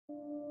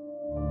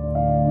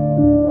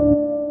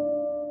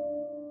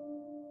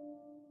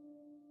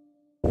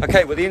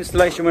Okay, well the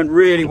installation went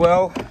really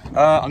well.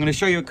 I'm going to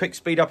show you a quick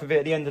speed up of it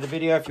at the end of the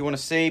video if you want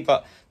to see,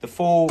 but the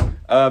full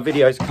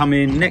videos come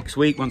in next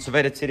week once I've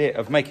edited it,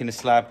 of making the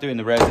slab, doing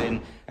the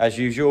resin as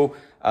usual.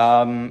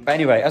 But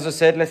anyway, as I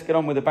said, let's get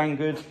on with the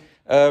Banggood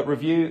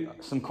review.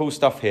 Some cool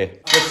stuff here.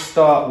 Let's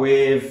start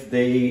with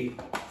the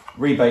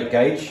rebate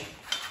gauge.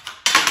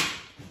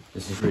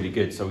 This is really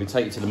good. So we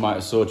take you to the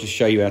miter saw, just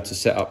show you how to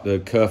set up the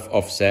kerf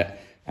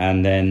offset,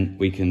 and then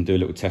we can do a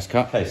little test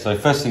cut. Okay, so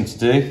first thing to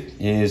do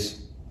is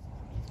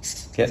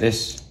get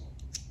this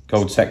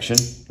gold section,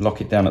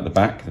 lock it down at the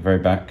back, the very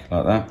back,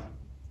 like that.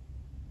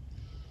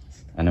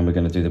 And then we're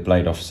going to do the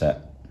blade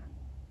offset.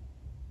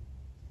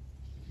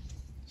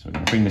 So we're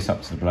going to bring this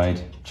up to the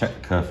blade, check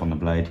the kerf on the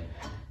blade,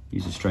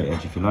 use a straight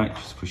edge if you like,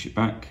 just push it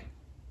back.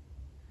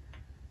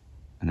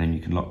 And then you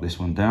can lock this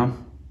one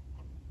down.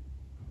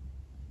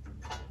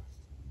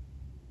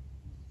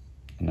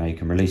 And now you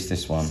can release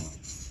this one.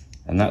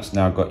 And that's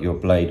now got your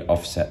blade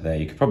offset there.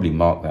 You could probably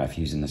mark that if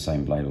you're using the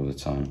same blade all the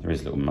time. There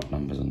is little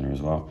numbers on there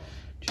as well.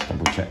 Just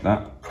double check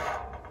that.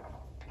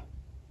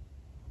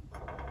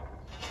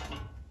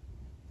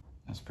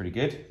 That's pretty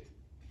good.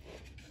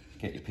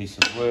 Get your piece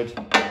of wood,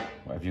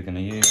 whatever you're going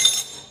to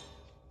use.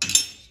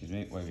 Excuse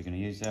me, whatever you're going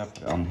to use there,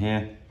 put it on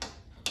here.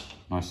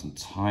 Nice and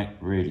tight,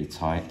 really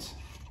tight.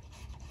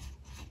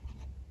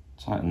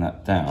 Tighten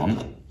that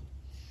down.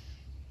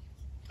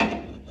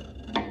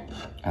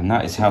 And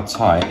that is how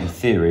tight, in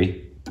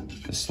theory,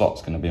 the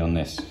slot's going to be on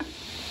this.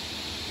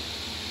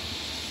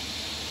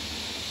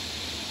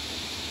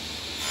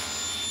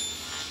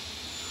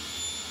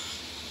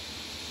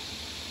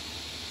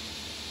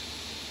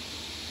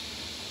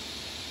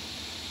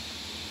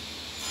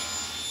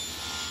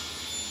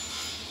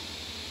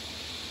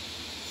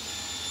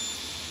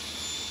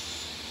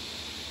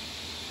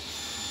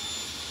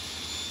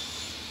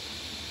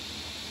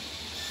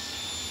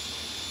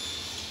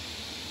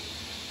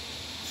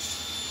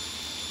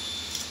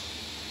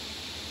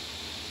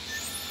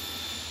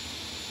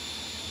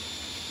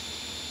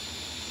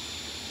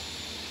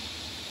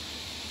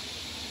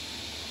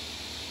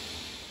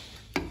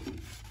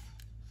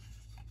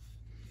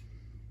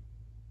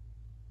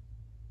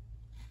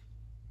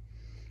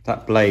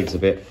 That blade's a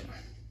bit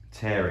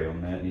teary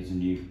on there. It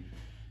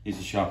needs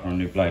a sharpener on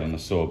a new blade on the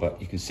saw,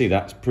 but you can see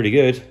that's pretty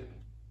good.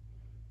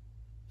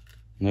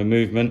 No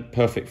movement,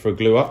 perfect for a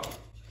glue up.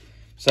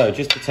 So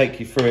just to take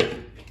you through it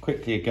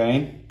quickly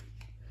again,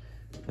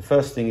 the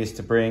first thing is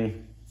to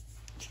bring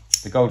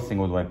the gold thing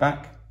all the way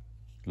back,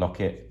 lock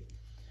it,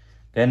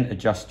 then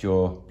adjust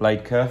your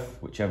blade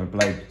kerf, whichever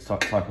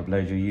type of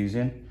blade you're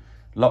using.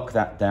 Lock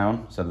that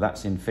down so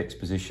that's in fixed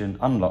position,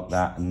 unlock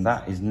that, and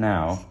that is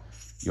now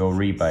your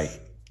rebate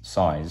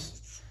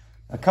size.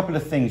 A couple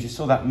of things, you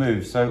saw that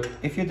move. So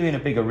if you're doing a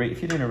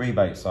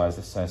rebate size,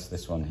 let's say it's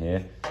this one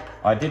here,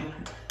 I did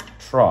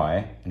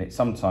try, and it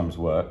sometimes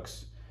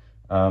works,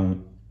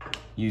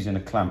 using a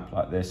clamp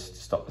like this to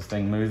stop the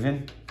thing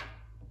moving.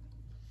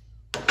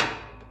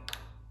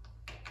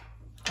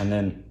 And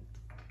then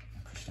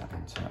push that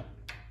into it.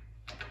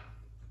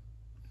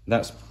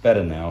 That's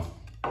better now.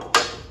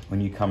 When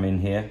you come in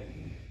here,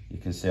 you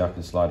can see I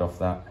can slide off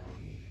that,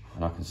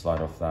 and I can slide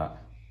off that.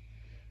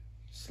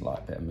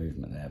 Slight bit of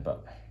movement there,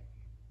 but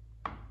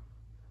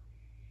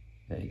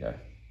there you go.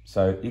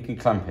 So you can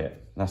clamp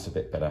it, that's a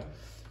bit better.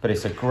 But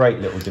it's a great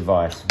little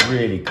device,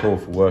 really cool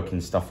for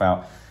working stuff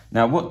out.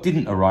 Now what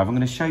didn't arrive, I'm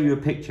going to show you a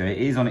picture. It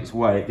is on its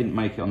way, it didn't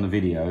make it on the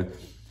video.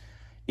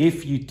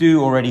 If you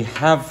do already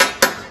have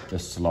the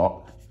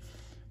slot,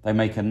 they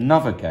make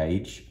another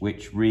gauge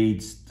which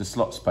reads the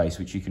slot space,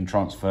 which you can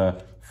transfer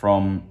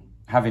from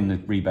having the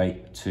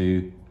rebate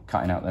to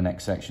cutting out the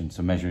next section,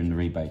 so measuring the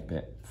rebate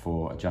bit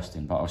for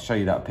adjusting. But I'll show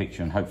you that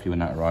picture, and hopefully when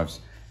that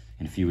arrives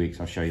in a few weeks,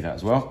 I'll show you that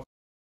as well.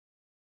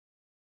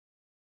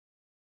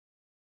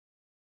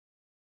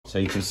 So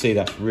you can see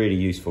that's really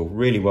useful,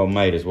 really well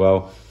made as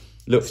well.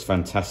 Looks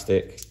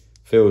fantastic,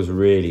 feels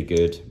really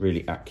good,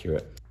 really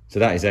accurate. So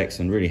that is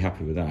excellent, really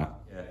happy with that.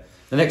 Yeah.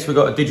 The next we've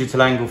got a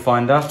digital angle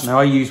finder. Now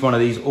I use one of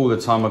these all the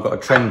time. I've got a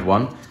trend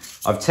one.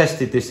 I've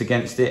tested this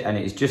against it and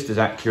it is just as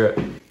accurate,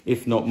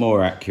 if not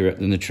more accurate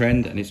than the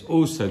trend. And it's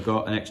also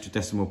got an extra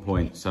decimal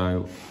point.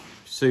 So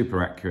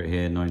super accurate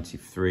here,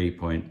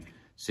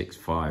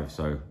 93.65,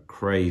 so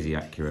crazy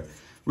accurate.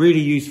 Really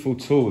useful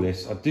tool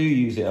this, I do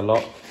use it a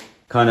lot.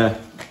 Kind of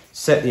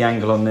set the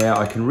angle on there,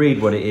 I can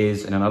read what it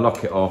is, and then I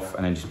lock it off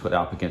and then just put that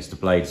up against the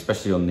blade,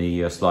 especially on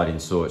the sliding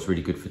saw. It's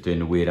really good for doing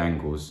the weird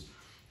angles,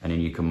 and then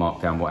you can mark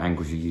down what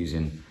angles you're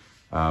using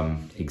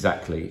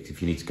exactly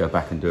if you need to go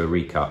back and do a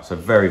recut. So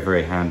very,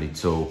 very handy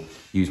tool,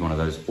 use one of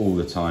those all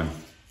the time.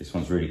 This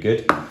one's really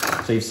good.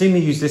 So you've seen me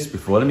use this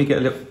before. Let me get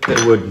a little bit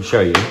of wood and show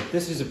you.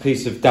 This is a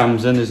piece of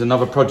damson. There's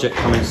another project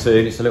coming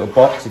soon. It's a little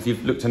box. If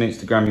you've looked on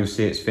Instagram, you'll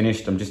see it's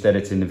finished. I'm just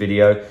editing the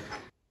video.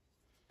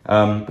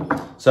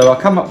 So I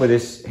come up with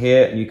this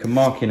here, and you can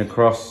mark in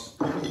across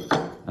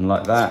and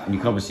like that, and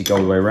you can obviously go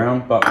all the way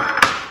around. But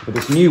with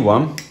this new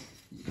one,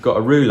 you've got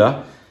a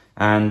ruler,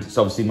 and it's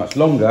obviously much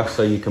longer,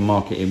 so you can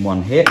mark it in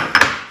one hit.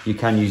 You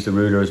can use the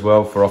ruler as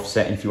well for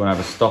offsetting if you want to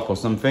have a stop or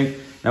something.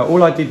 Now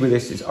all I did with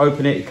this is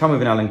open it, it come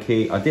with an Allen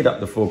key. I did up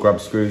the 4 grub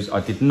screws.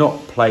 I did not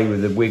play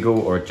with the wiggle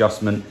or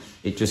adjustment.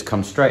 It just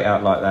comes straight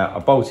out like that. I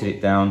bolted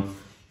it down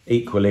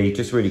equally,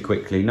 just really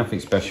quickly, nothing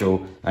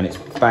special, and it's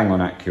bang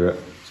on accurate.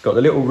 It's got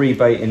the little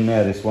rebate in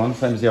there, this one,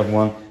 same as the other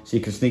one, so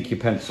you can sneak your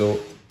pencil,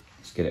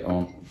 let's get it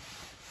on.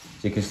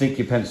 So you can sneak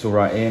your pencil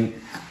right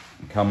in,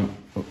 come,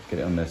 oh, get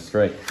it on there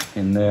straight,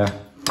 in there.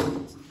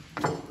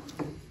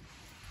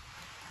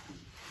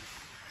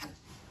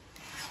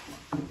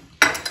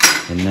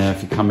 In there,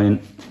 if you come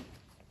in,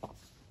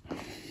 you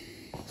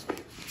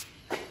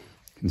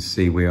can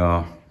see we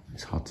are,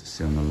 it's hard to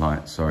see on the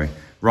light, sorry,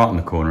 right in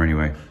the corner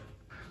anyway.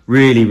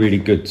 Really, really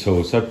good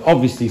tool. So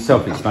obviously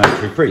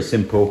self-explanatory, pretty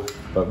simple,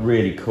 but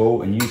really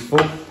cool and useful.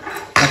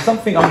 Now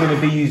something I'm going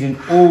to be using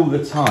all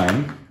the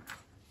time,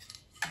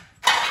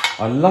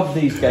 I love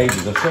these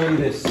gauges. I'll show you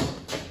this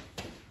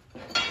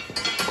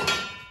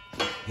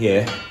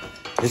here.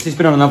 This has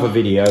been on another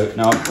video.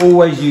 Now I'm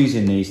always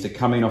using these to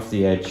come in off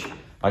the edge.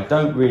 I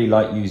don't really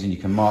like using, you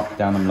can mark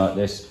down them like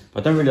this.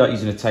 I don't really like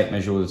using a tape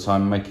measure all the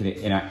time, making it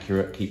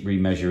inaccurate, keep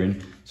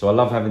remeasuring. So I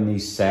love having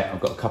these set.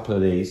 I've got a couple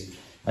of these.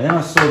 And then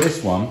I saw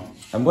this one,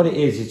 and what it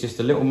is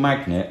just a little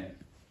magnet,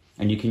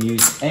 and you can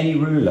use any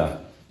ruler.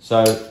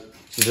 So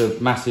this is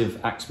a massive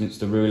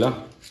Axminster ruler.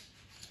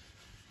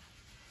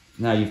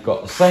 Now you've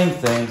got the same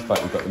thing,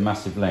 but you've got the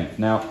massive length.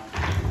 Now,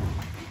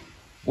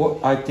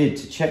 what I did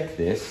to check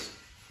this,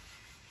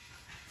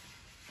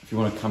 if you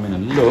want to come in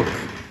and look,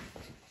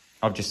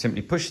 I've just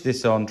simply pushed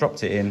this on,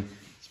 dropped it in.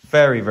 It's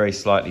very, very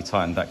slightly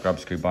tightened that grub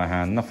screw by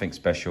hand, nothing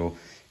special.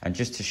 And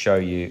just to show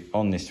you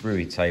on this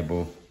Rui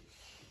table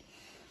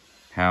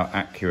how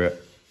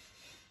accurate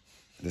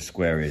the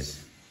square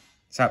is.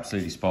 It's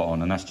absolutely spot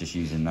on, and that's just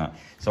using that.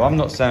 So I'm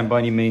not saying by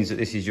any means that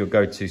this is your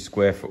go-to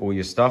square for all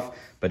your stuff,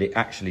 but it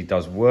actually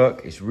does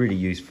work. It's really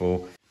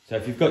useful. So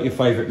if you've got your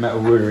favorite metal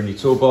ruler in your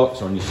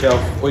toolbox or on your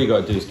shelf, all you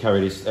got to do is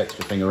carry this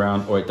extra thing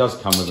around, or it does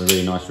come with a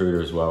really nice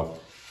ruler as well.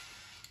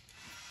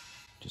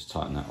 Just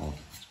tighten that on.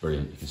 It's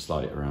brilliant. You can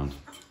slide it around.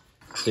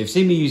 So you've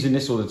seen me using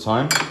this all the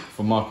time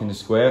for marking the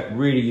square.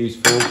 Really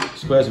useful.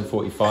 Squares and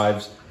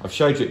 45s. I've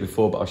showed you it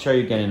before, but I'll show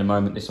you again in a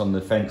moment. This on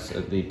the fence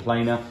at the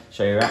planer.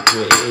 Show you how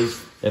accurate it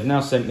is. They've now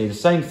sent me the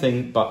same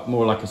thing, but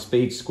more like a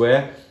speed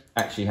square.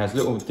 Actually has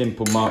little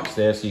dimple marks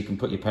there, so you can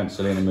put your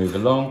pencil in and move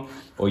along,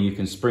 or you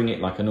can spring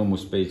it like a normal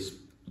speed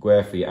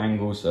square for your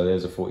angle. So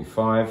there's a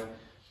 45.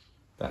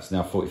 That's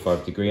now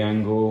 45-degree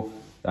angle.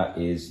 That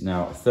is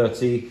now a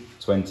 30,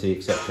 20,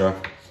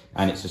 etc.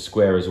 And it's a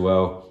square as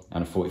well,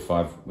 and a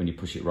 45 when you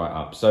push it right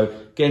up. So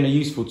again, a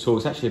useful tool.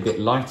 It's actually a bit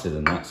lighter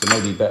than that, so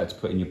maybe better to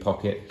put in your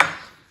pocket.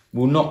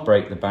 Will not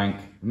break the bank,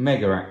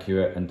 mega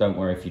accurate, and don't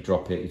worry if you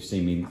drop it. You've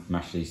seen me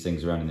mash these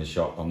things around in the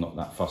shop. I'm not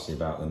that fussy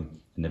about them,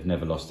 and they've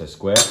never lost their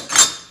square.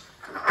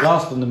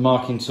 Last on the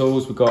marking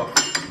tools, we've got,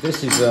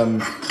 this is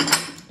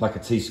like a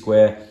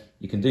T-square.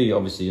 You can do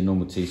obviously your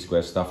normal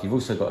T-square stuff. You've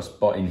also got a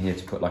spot in here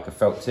to put like a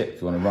felt tip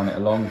if you want to run it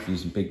along, if you're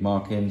using big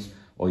markings,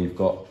 or you've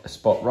got a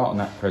spot right on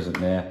that present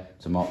there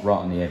to mark right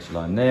on the edge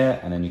line there,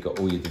 and then you've got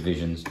all your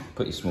divisions,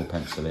 put your small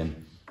pencil in,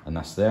 and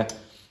that's there.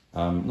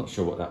 Not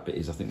sure what that bit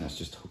is. I think that's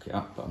just to hook it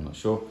up, but I'm not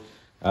sure.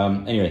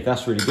 Anyway,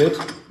 that's really good,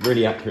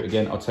 really accurate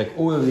again. I'll take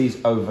all of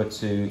these over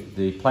to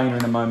the planer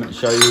in a moment to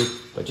show you,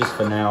 but just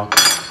for now,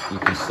 you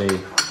can see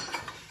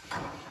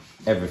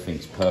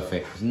everything's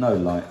perfect. There's no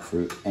light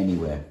through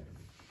anywhere.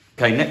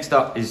 Okay, next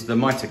up is the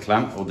mitre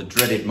clamp, or the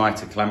dreaded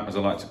mitre clamp, as I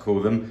like to call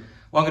them.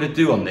 What I'm going to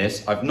do on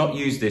this, I've not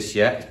used this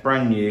yet, it's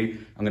brand new.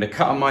 I'm going to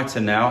cut a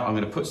mitre now, I'm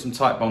going to put some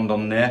tight bond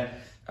on there,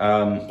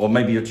 or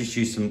maybe you'll just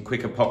use some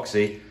quick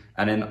epoxy,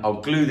 and then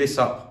I'll glue this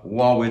up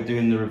while we're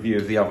doing the review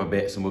of the other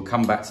bits, and we'll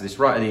come back to this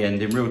right at the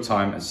end in real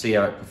time and see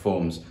how it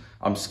performs.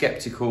 I'm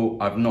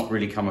skeptical, I've not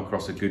really come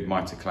across a good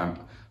mitre clamp.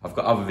 I've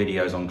got other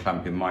videos on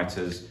clamping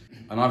mitres,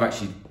 and I've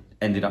actually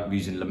ended up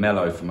using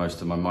lamello for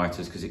most of my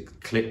mitres because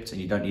it clipped and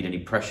you don't need any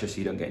pressure, so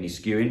you don't get any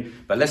skewing.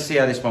 But let's see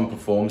how this one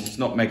performs. It's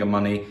not mega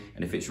money,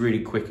 and if it's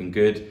really quick and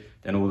good,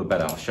 then all the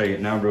better. I'll show you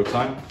it now in real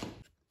time.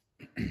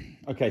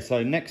 Okay,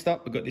 so next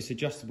up, we've got this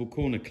adjustable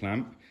corner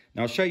clamp.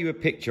 Now I'll show you a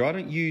picture. I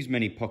don't use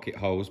many pocket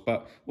holes,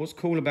 but what's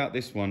cool about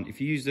this one, if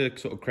you use the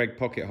sort of Craig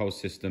pocket hole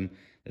system,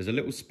 there's a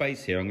little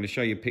space here. I'm going to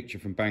show you a picture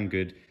from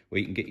Banggood where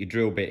you can get your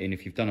drill bit in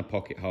if you've done a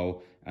pocket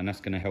hole, and that's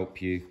going to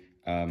help you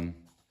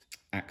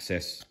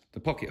access the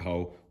pocket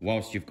hole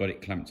whilst you've got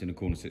it clamped in the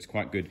corner, so it's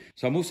quite good.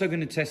 So I'm also going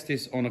to test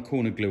this on a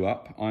corner glue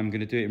up. I'm going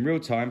to do it in real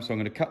time, so I'm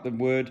going to cut the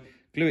wood,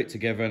 glue it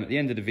together, and at the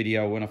end of the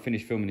video, when I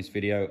finish filming this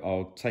video,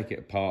 I'll take it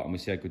apart and we'll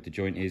see how good the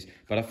joint is.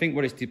 But I think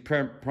what it's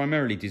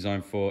primarily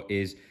designed for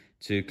is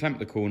to clamp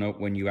the corner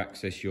when you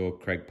access your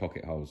Craig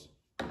pocket holes.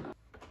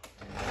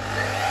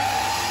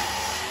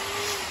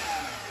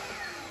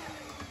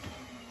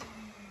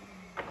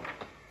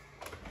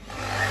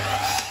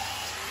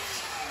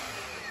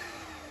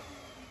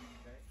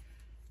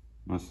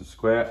 Nice and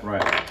square.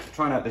 Right,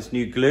 trying out this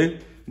new glue.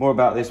 More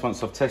about this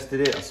once I've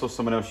tested it. I saw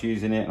someone else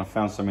using it and I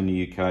found some in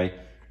the UK.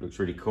 Looks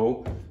really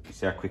cool. You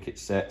see how quick it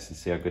sets and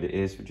see how good it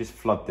is. We just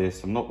flood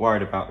this. I'm not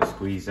worried about the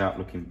squeeze out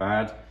looking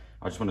bad.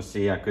 I just want to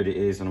see how good it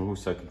is, and I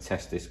also can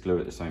test this glue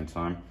at the same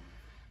time.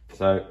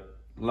 So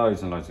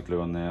loads and loads of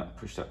glue on there,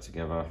 push that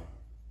together.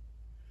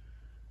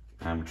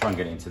 And we'll try and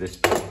get it into this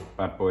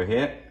bad boy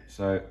here.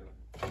 So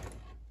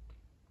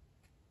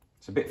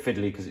it's a bit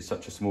fiddly because it's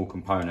such a small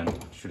component.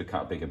 I should have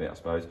cut a bigger bit, I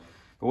suppose.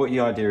 But what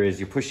the idea is,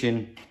 you're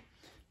pushing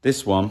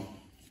this one,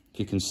 if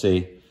you can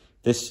see,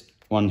 this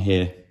one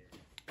here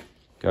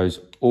goes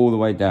all the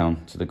way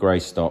down to the grey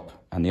stop,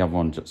 and the other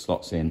one just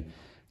slots in.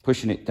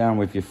 Pushing it down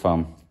with your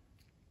thumb,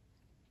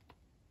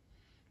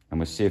 and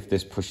we'll see if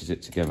this pushes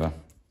it together.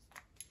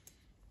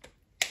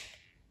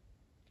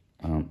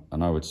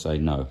 And I would say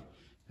no.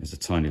 There's a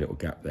tiny little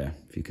gap there,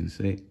 if you can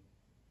see.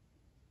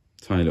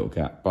 Tiny little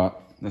gap,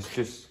 but let's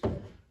just...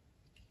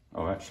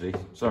 Oh, actually,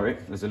 sorry,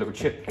 there's a little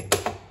chip.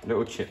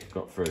 Little chip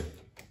got through.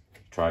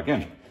 Try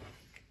again.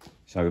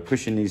 So we're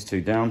pushing these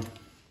two down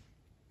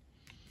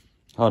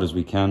hard as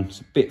we can.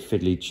 It's a bit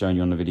fiddly showing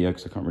you on the video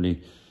because I can't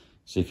really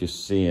see if you're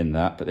seeing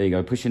that, but there you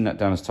go. Pushing that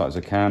down as tight as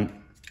I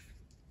can.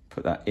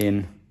 Put that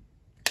in.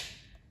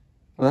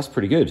 Well, that's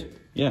pretty good.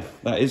 Yeah,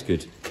 that is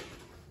good.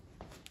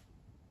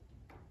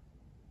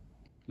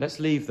 Let's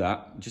leave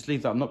that. Just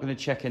leave that. I'm not going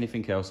to check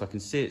anything else. I can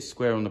see it's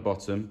square on the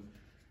bottom.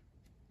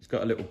 It's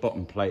got a little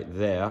bottom plate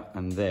there,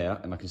 and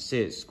I can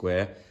see it's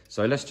square.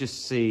 So let's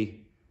just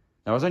see.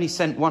 Now, I was only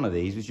sent one of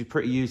these, which is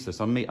pretty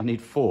useless. I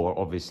need 4,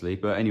 obviously.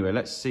 But anyway,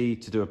 let's see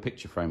to do a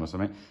picture frame or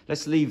something.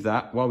 Let's leave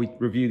that while we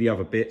review the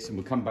other bits, and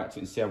we'll come back to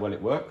it and see how well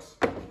it works.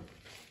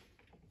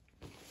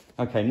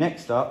 Okay,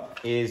 next up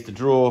is the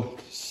drawer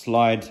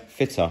slide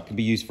fitter. Can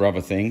be used for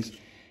other things.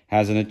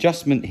 Has an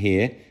adjustment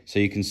here, so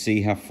you can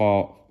see how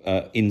far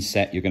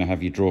inset you're going to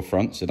have your drawer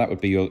front. So that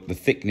would be the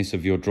thickness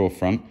of your drawer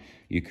front.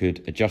 You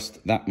could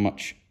adjust that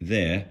much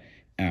there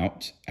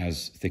out,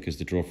 as thick as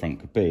the drawer front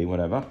could be,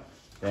 whatever.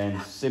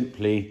 Then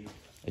simply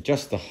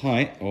adjust the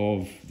height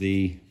of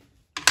the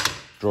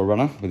drawer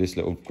runner with this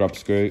little grub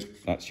screw.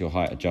 That's your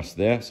height adjust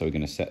there. So we're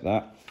going to set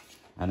that.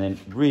 And then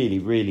really,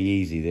 really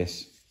easy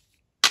this.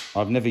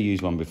 I've never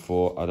used one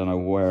before. I don't know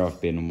where I've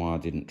been and why I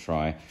didn't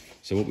try.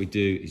 So what we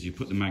do is you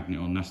put the magnet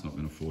on, that's not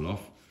going to fall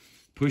off.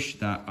 Push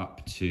that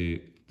up to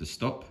the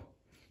stop.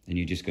 Then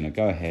you're just going to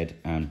go ahead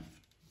and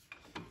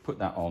put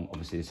that on,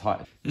 obviously this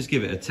height. Let's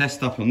give it a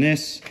test up on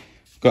this.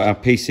 Got our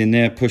piece in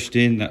there, pushed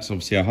in. That's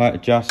obviously our height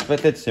adjust,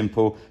 but dead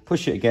simple.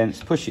 Push it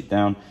against, push it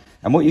down.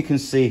 And what you can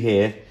see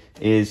here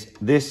is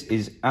this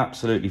is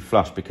absolutely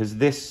flush because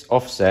this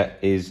offset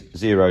is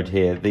zeroed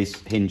here. This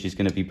hinge is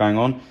going to be bang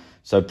on.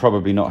 So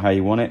probably not how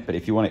you want it, but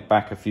if you want it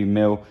back a few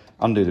mil,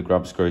 undo the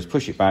grub screws,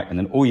 push it back, and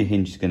then all your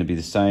hinge is going to be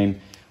the same.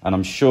 And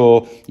I'm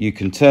sure you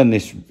can turn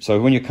this, so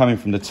when you're coming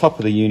from the top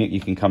of the unit, you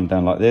can come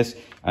down like this,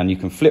 and you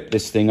can flip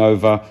this thing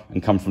over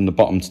and come from the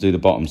bottom to do the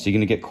bottom. So you're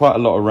going to get quite a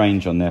lot of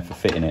range on there for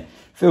fitting it.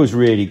 Feels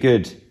really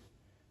good.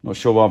 Not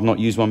sure why I've not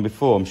used one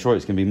before. I'm sure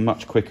it's going to be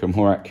much quicker and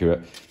more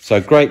accurate. So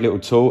great little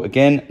tool.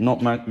 Again,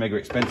 not mega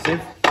expensive.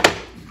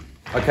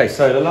 Okay,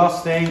 so the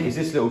last thing is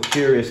this little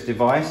curious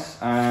device,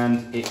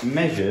 and it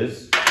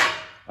measures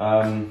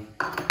a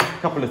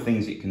couple of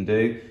things it can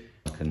do.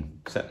 I can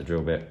set the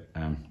drill bit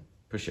and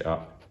push it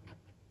up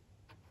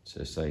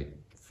to say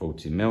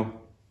 40 mil,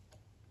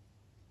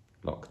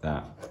 lock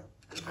that,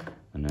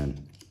 and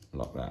then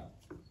lock that.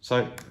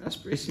 So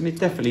it's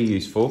definitely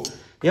useful.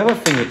 The other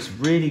thing it's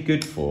really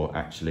good for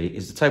actually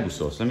is the table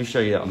saw. So let me show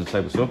you that on the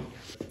table saw.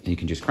 You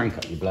can just crank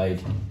up your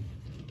blade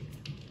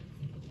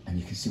and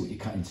you can see what you're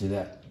cutting to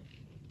there.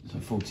 So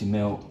 40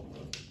 mil,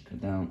 go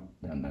down,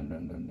 down, down,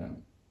 down, down,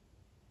 down.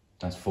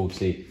 That's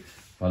 40.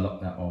 If I lock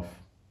that off,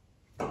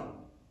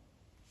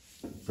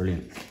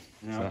 brilliant.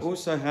 Now it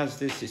also has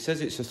this, it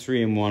says it's a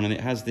 3-in-1, and it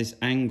has this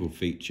angle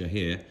feature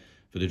here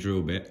for the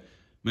drill bit.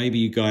 Maybe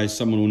you guys,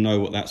 someone will know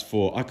what that's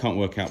for. I can't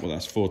work out what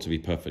that's for, to be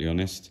perfectly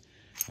honest.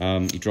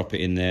 You drop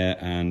it in there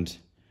and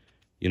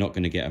you're not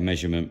going to get a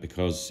measurement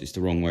because it's the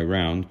wrong way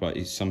round, but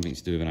it's something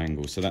to do with an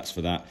angle. So that's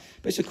for that.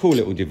 But it's a cool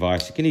little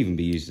device. It can even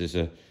be used as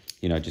a,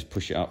 you know, just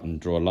push it up and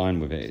draw a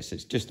line with it.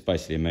 It's just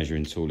basically a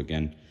measuring tool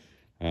again.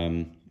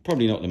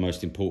 Probably not the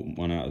most important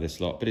one out of this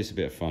lot, but it's a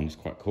bit of fun. It's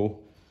quite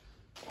cool.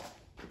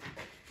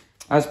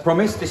 As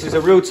promised, this is a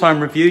real-time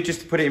review.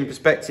 Just to put it in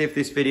perspective,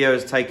 this video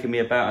has taken me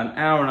about an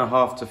hour and a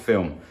half to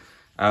film.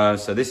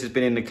 So this has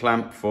been in the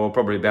clamp for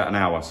probably about an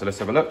hour. So let's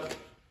have a look.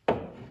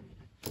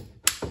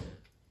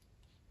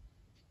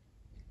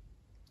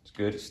 It's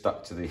good, it's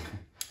stuck to the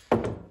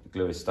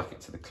glue is stuck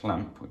it to the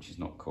clamp, which is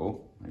not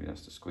cool. Maybe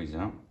that's to squeeze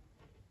out.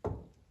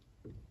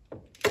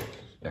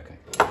 Okay.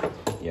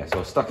 Yeah, so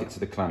I stuck it to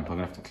the clamp. I'm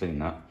gonna have to clean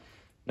that.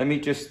 Let me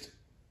just,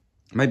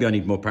 maybe I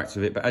need more practice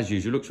with it, but as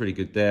usual, it looks really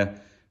good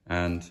there.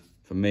 And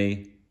for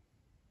me,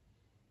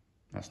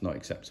 that's not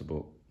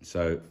acceptable.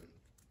 So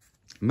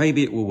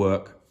maybe it will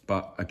work,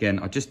 but again,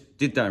 I just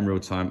did that in real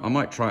time. I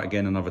might try it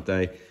again another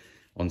day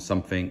on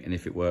something, and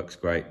if it works,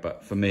 great.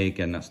 But for me,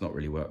 again, that's not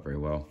really worked very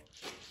well.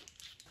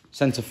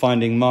 Center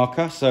finding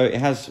marker. So it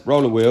has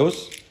roller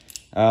wheels,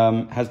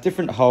 has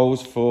different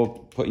holes for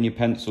putting your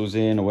pencils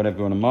in or whatever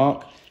you want to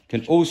mark.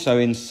 Can also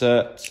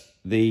insert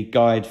the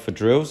guide for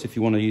drills if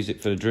you want to use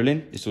it for the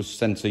drilling. This will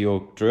center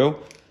your drill.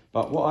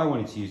 But what I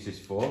wanted to use this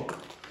for,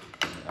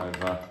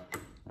 over,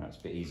 it's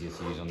a bit easier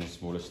to use on this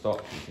smaller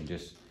stock. You can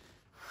just,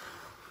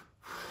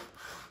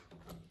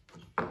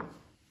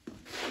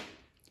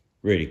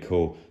 really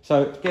cool.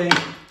 So again,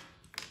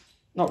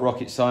 not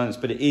rocket science,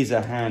 but it is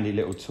a handy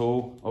little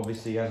tool.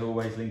 Obviously, as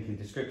always, link in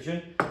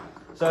description.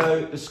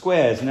 So the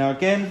squares, now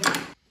again,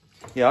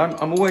 yeah,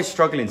 I'm always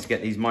struggling to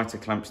get these mitre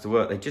clamps to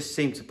work. They just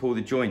seem to pull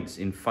the joints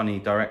in funny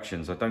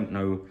directions. I don't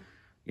know,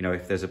 you know,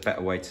 if there's a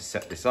better way to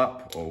set this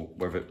up, or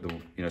whether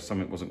you know,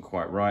 something wasn't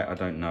quite right. I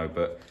don't know,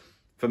 but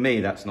for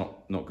me, that's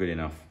not good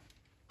enough.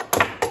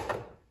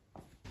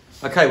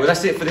 Okay, well,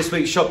 that's it for this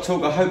week's shop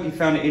talk. I hope you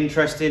found it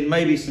interesting.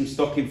 Maybe some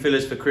stocking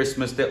fillers for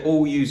Christmas. They're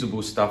all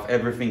usable stuff.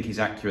 Everything is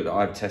accurate that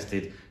I've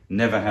tested.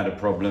 Never had a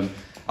problem.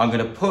 I'm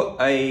going to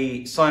put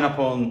a sign up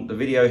on the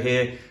video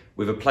here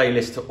with a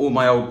playlist to all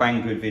my old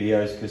Banggood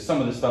videos, because some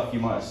of the stuff you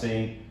might have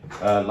seen,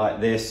 like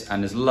this,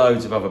 and there's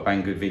loads of other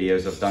Banggood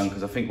videos I've done,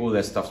 because I think all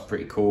their stuff's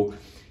pretty cool.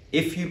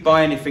 If you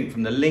buy anything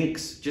from the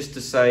links, just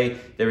to say,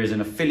 there is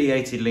an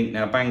affiliated link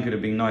now. Banggood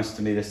have been nice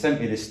to me. They sent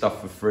me this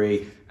stuff for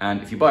free,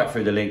 and if you buy it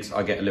through the links,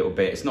 I get a little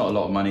bit. It's not a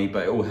lot of money,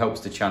 but it all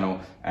helps the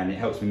channel, and it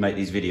helps me make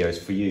these videos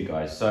for you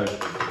guys. So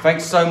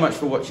thanks so much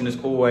for watching as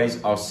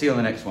always. I'll see you on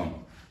the next one.